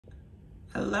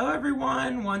Hello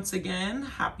everyone, once again,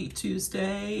 happy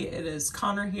Tuesday. It is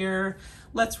Connor here.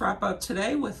 Let's wrap up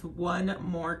today with one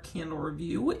more candle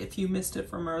review. If you missed it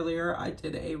from earlier, I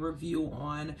did a review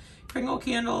on Kringle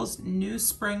Candle's new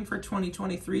spring for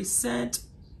 2023 scent.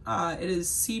 It is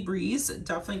Sea Breeze.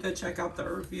 Definitely go check out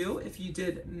the review if you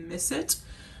did miss it.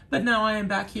 But now I am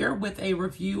back here with a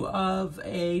review of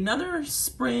another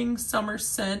spring summer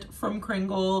scent from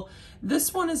Kringle.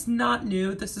 This one is not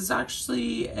new. This is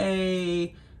actually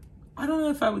I don't know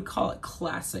if I would call it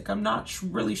classic. I'm not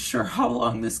really sure how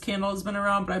long this candle has been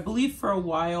around, but I believe for a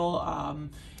while.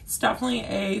 It's definitely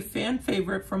a fan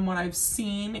favorite from what I've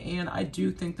seen, and I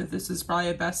do think that this is probably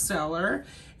a bestseller.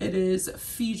 It is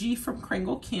Fiji from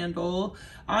Kringle Candle.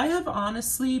 I have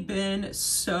honestly been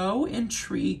so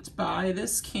intrigued by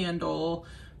this candle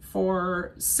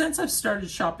since I've started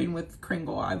shopping with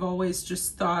Kringle. I've always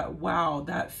just thought, wow,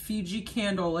 that Fiji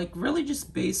candle, like really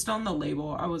just based on the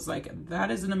label, I was like, that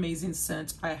is an amazing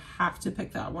scent. I have to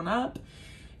pick that one up.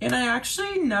 And I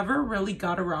actually never really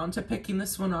got around to picking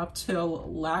this one up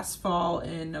till last fall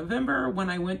in November when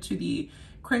I went to the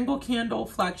Kringle Candle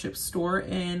flagship store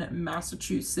in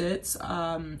Massachusetts,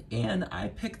 and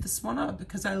I picked this one up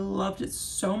because I loved it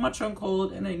so much on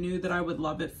cold, and I knew that I would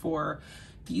love it for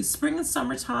the spring and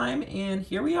summertime. And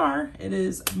here we are. It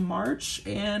is March,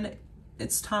 and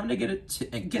it's time to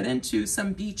get into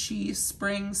some beachy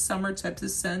spring summer types of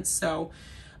scents. So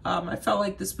I felt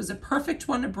like this was a perfect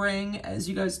one to bring. As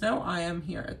you guys know, I am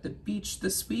here at the beach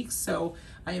this week, so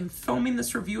I am filming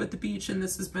this review at the beach, and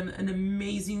this has been an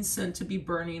amazing scent to be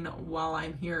burning while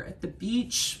I'm here at the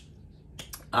beach.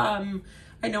 I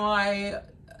know I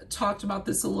talked about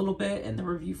this a little bit in the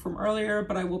review from earlier,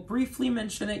 but I will briefly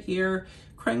mention it here.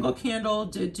 Kringle Candle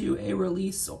did do a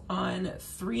release on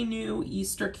 3 new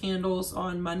Easter candles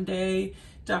on Monday.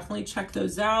 Definitely check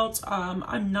those out.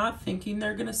 I'm not thinking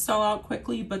they're gonna sell out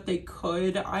quickly, but they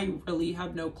could. I really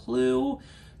have no clue.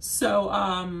 So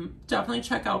definitely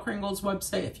check out Kringle's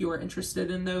website if you are interested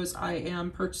in those. I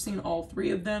am purchasing all 3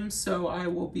 of them, so I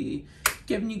will be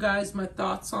giving you guys my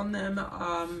thoughts on them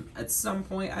at some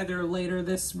point, either later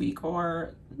this week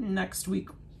or next week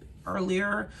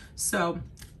earlier. So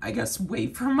I guess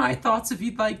wait for my thoughts if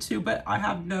you'd like to, but I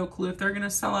have no clue if they're gonna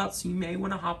sell out, so you may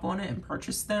wanna hop on it and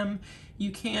purchase them.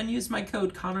 You can use my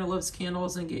code Connor Loves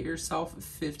Candles and get yourself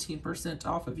 15%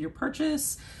 off of your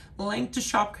purchase. Link to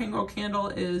shop Kringle Candle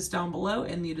is down below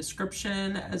in the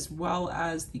description, as well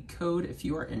as the code if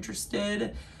you are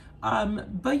interested.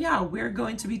 But yeah, we're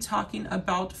going to be talking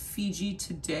about Fiji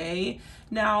today.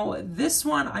 Now, this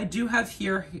one I do have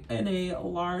here in a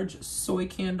large soy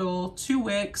candle, 2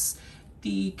 wicks.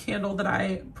 The candle that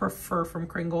I prefer from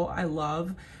Kringle, I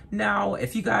love. Now,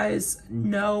 if you guys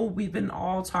know, we've been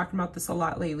all talking about this a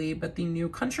lot lately, but the new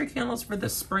country candles for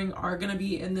this spring are gonna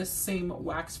be in this same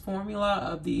wax formula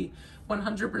of the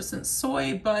 100%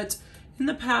 soy, but in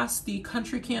the past, the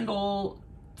country candle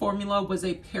formula was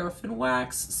a paraffin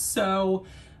wax. So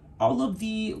all of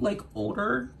the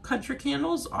older country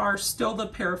candles are still the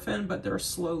paraffin, but they're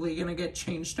slowly gonna get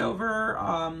changed over.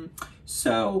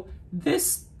 So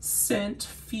this scent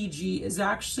Fiji is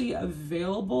actually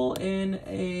available in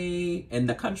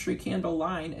the country candle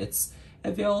line. It's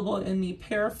available in the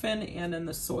paraffin and in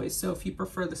the soy. So if you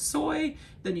prefer the soy,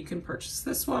 then you can purchase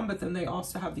this one, but then they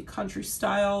also have the country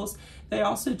styles. They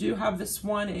also do have this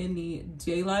one in the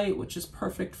daylight, which is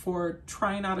perfect for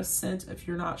trying out a scent if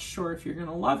you're not sure if you're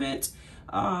gonna love it.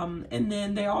 And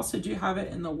then they also do have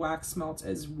it in the wax melt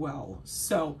as well.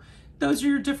 So those are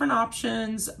your different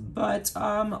options, but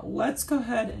let's go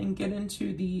ahead and get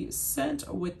into the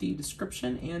scent with the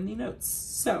description and the notes.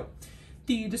 So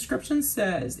the description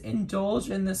says, indulge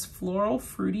in this floral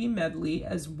fruity medley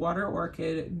as water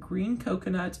orchid, green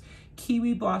coconut,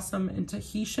 kiwi blossom, and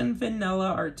Tahitian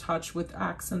vanilla are touched with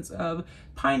accents of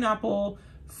pineapple,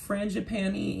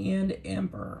 frangipani, and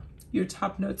amber. Your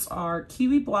top notes are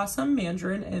kiwi blossom,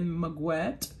 mandarin, and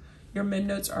mugwort. Your mid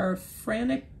notes are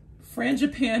frangipani,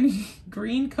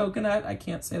 green coconut, I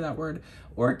can't say that word,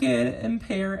 orchid, and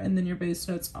pear, and then your base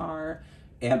notes are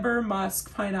amber,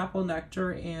 musk, pineapple,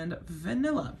 nectar, and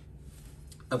vanilla.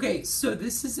 Okay, so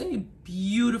this is a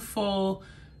beautiful,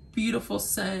 beautiful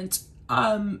scent.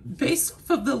 Based off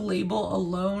of the label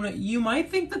alone, you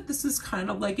might think that this is kind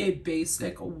of like a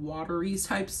basic watery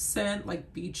type scent,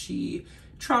 like beachy,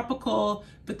 tropical,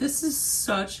 but this is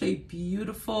such a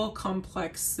beautiful,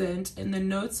 complex scent, and the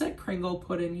notes that Kringle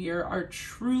put in here are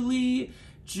truly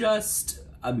just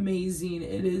amazing.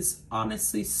 It is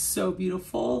honestly so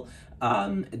beautiful.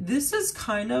 This is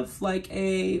kind of like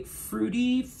a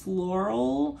fruity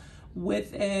floral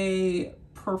with a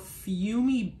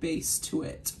perfumey base to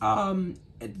it.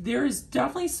 there's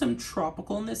definitely some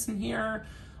tropicalness in here.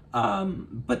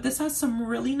 But this has some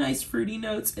really nice fruity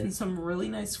notes and some really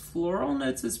nice floral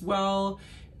notes as well.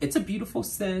 It's a beautiful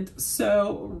scent.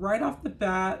 So right off the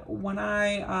bat, when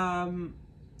I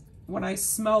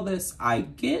smell this, I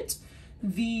get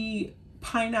the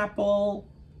pineapple,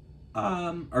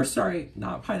 or sorry,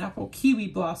 not pineapple, kiwi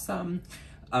blossom.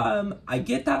 I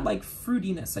get that like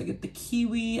fruitiness. I get the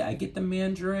kiwi, I get the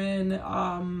mandarin,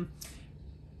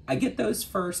 I get those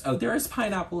first. Oh, there is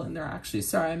pineapple in there actually.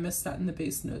 Sorry, I missed that in the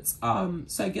base notes.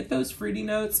 So I get those fruity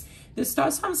notes. This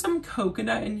does have some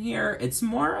coconut in here. It's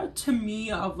more to me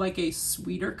of like a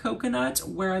sweeter coconut,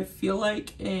 where I feel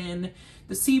like in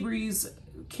the Sea Breeze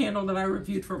candle that I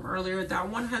reviewed from earlier, that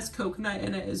one has coconut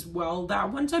in it as well.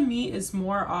 That one to me is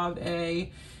more of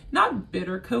a, not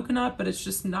bitter coconut, but it's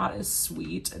just not as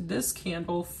sweet. This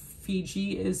candle,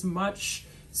 Fiji, is much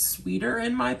sweeter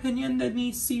in my opinion than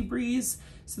the Sea Breeze.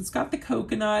 So it's got the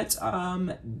coconut.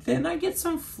 Then I get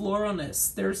some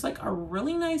floralness. There's like a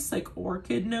really nice like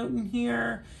orchid note in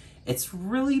here. It's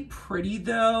really pretty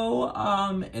though.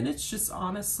 And it's just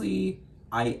honestly,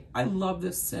 I love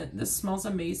this scent. This smells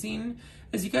amazing.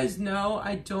 As you guys know,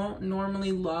 I don't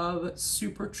normally love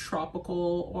super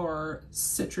tropical or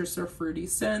citrus or fruity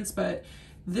scents, but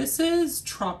this is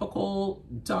tropical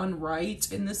done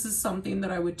right. And this is something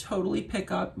that I would totally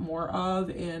pick up more of.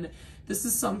 And this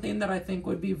is something that I think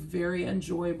would be very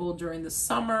enjoyable during the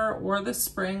summer or the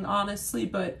spring, honestly,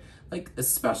 but like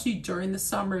especially during the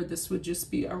summer, this would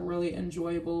just be a really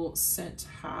enjoyable scent to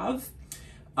have.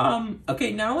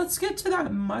 Okay, now let's get to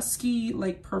that musky,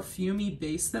 like perfumey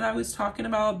base that I was talking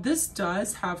about. This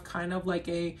does have kind of like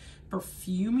a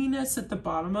perfuminess at the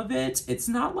bottom of it. It's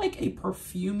not like a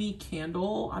perfumey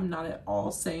candle. I'm not at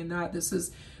all saying that. This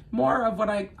is more of what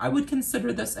I would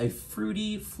consider this a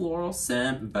fruity floral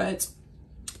scent, but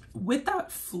with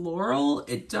that floral,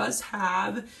 it does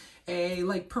have a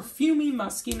like perfumey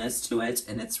muskiness to it,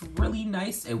 and it's really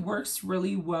nice. It works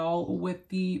really well with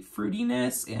the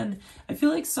fruitiness, and I feel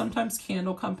like sometimes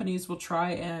candle companies will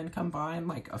try and combine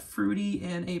like a fruity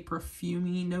and a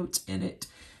perfumey note in it.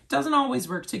 Doesn't always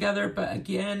work together, but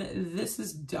again, this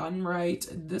is done right.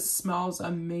 This smells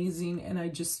amazing, and I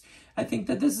think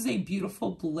that this is a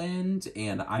beautiful blend,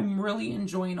 and I'm really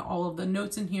enjoying all of the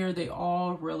notes in here. They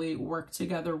all really work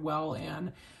together well,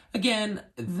 and again,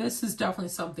 this is definitely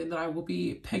something that I will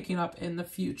be picking up in the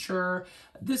future.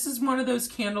 This is one of those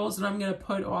candles that I'm going to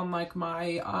put on like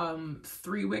my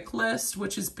 3-wick list,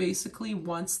 which is basically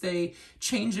once they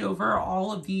change over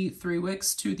all of the 3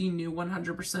 wicks to the new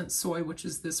 100% soy, which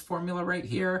is this formula right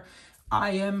here,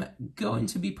 I am going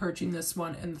to be purchasing this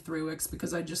one in the 3 wicks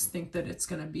because I just think that it's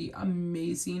going to be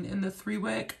amazing in the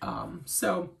 3-wick.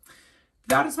 So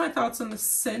that is my thoughts on the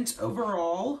scent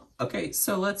overall. Okay,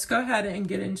 so let's go ahead and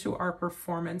get into our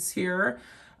performance here.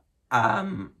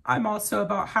 I'm also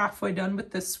about halfway done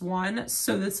with this one.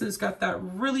 So this has got that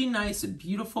really nice,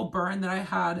 beautiful burn that I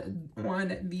had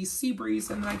on the Sea Breeze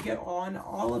and that I get on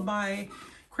all of my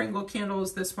Kringle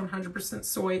candles. This 100%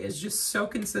 soy is just so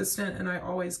consistent, and I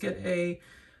always get a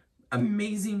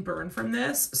amazing burn from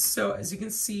this. So as you can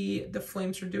see, the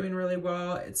flames are doing really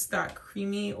well. It's that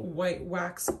creamy white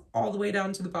wax all the way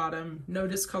down to the bottom. No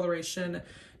discoloration,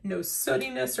 no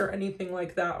sootiness or anything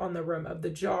like that on the rim of the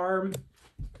jar.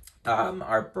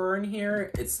 Our burn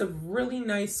here, it's a really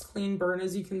nice clean burn,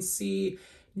 as you can see.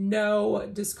 No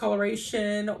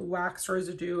discoloration, wax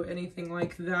residue, anything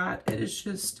like that. It is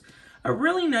just a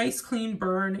really nice clean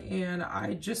burn, and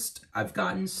I've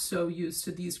gotten so used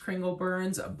to these Kringle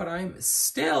burns, but I'm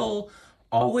still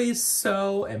always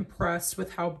so impressed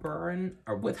with how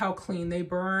clean they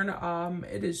burn.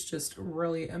 It is just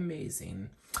really amazing.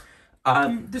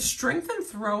 The strength and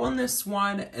throw on this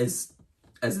one is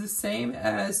the same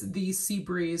as the Sea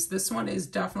Breeze. This one is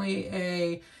definitely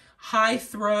a high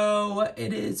throw.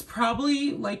 It is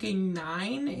probably like a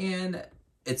 9, and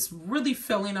it's really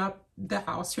filling up the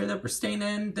house here that we're staying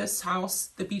in. This house,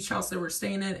 the beach house that we're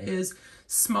staying in, is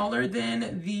smaller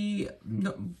than the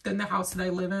house that I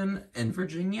live in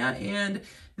Virginia, and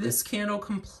this candle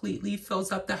completely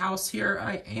fills up the house here.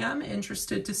 I am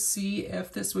interested to see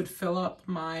if this would fill up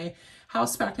my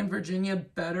house back in Virginia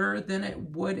better than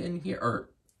it would in here, or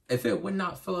if it would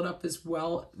not fill it up as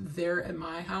well there in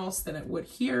my house than it would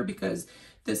here, because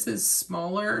this is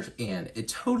smaller and it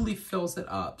totally fills it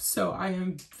up. So I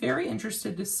am very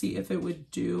interested to see if it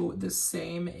would do the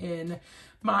same in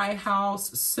my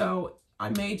house. So I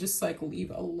may just like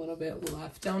leave a little bit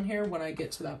left down here when I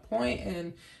get to that point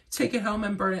and take it home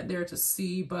and burn it there to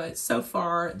see. But so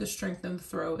far, the strength of the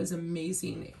throw is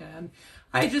amazing. And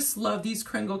I just love these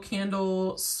Kringle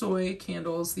Candle soy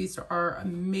candles. These are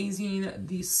amazing.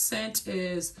 The scent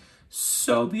is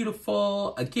so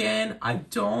beautiful. Again, I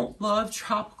don't love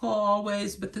tropical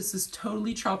always, but this is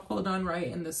totally tropical done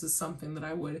right. And this is something that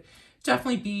I would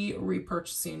definitely be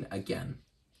repurchasing again.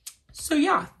 So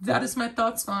yeah, that is my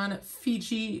thoughts on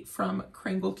Fiji from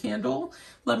Kringle Candle.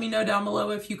 Let me know down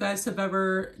below if you guys have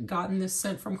ever gotten this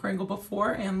scent from Kringle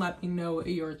before, and let me know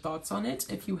your thoughts on it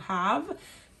if you have.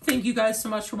 Thank you guys so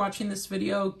much for watching this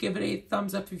video. Give it a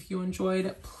thumbs up if you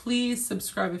enjoyed. Please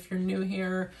subscribe if you're new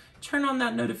here. Turn on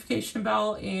that notification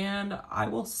bell, and I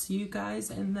will see you guys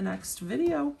in the next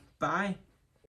video. Bye.